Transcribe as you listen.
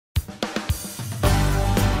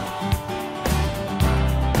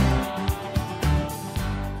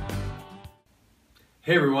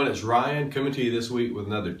Hey everyone, it's Ryan coming to you this week with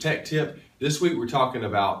another tech tip. This week we're talking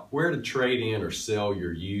about where to trade in or sell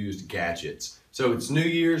your used gadgets. So it's New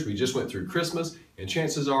Year's, we just went through Christmas, and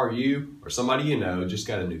chances are you or somebody you know just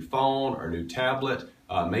got a new phone or a new tablet,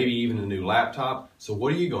 maybe even a new laptop. So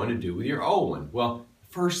what are you going to do with your old one? Well,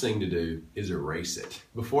 first thing to do is erase it.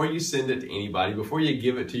 Before you send it to anybody, before you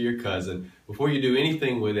give it to your cousin, before you do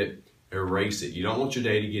anything with it, erase it. You don't want your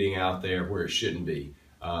data getting out there where it shouldn't be.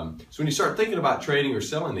 So when you start thinking about trading or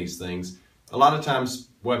selling these things, a lot of times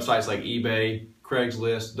websites like eBay,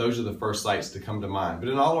 Craigslist, those are the first sites to come to mind. But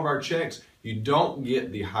in all of our checks, you don't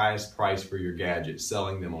get the highest price for your gadgets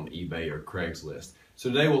selling them on eBay or Craigslist.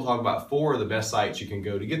 So today we'll talk about 4 of the best sites you can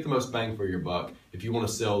go to get the most bang for your buck if you want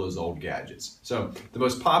to sell those old gadgets. So the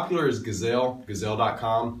most popular is Gazelle,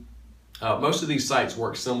 Gazelle.com. Most of these sites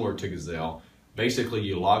work similar to Gazelle. Basically,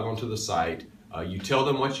 you log onto the site. You tell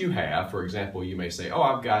them what you have. For example, you may say, oh,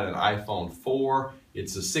 I've got an iPhone 4,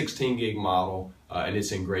 it's a 16 gig model, and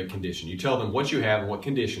it's in great condition. You tell them what you have and what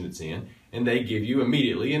condition it's in, and they give you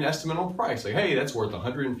immediately an estimate on price. Like, hey, that's worth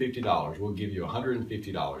 $150. We'll give you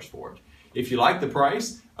 $150 for it. If you like the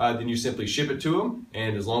price, then you simply ship it to them,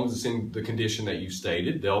 and as long as it's in the condition that you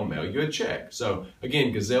stated, they'll mail you a check. So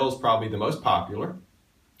again, Gazelle is probably the most popular.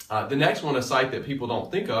 The next one, a site that people don't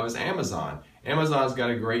think of, is Amazon. Amazon's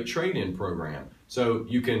got a great trade-in program. So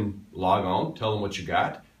you can log on, tell them what you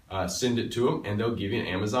got, send it to them, and they'll give you an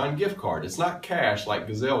Amazon gift card. It's not cash like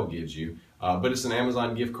Gazelle gives you, but it's an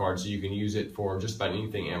Amazon gift card, so you can use it for just about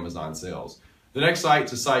anything Amazon sells. The next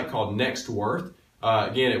site's a site called NextWorth.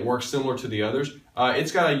 Again, it works similar to the others.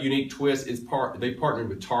 It's got a unique twist. They partnered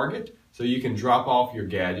with Target, so you can drop off your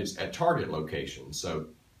gadgets at Target locations. So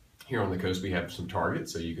here on the coast, we have some Target,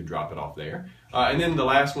 so you can drop it off there. And then the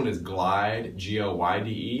last one is Glide,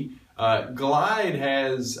 G-L-Y-D-E. Glide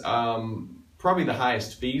has probably the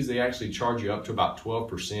highest fees. They actually charge you up to about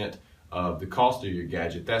 12% of the cost of your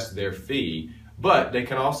gadget. That's their fee. But they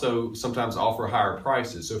can also sometimes offer higher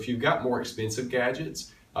prices. So if you've got more expensive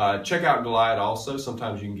gadgets, check out Glide also.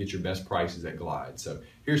 Sometimes you can get your best prices at Glide. So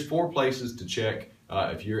here's 4 places to check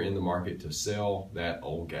if you're in the market to sell that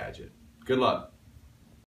old gadget. Good luck.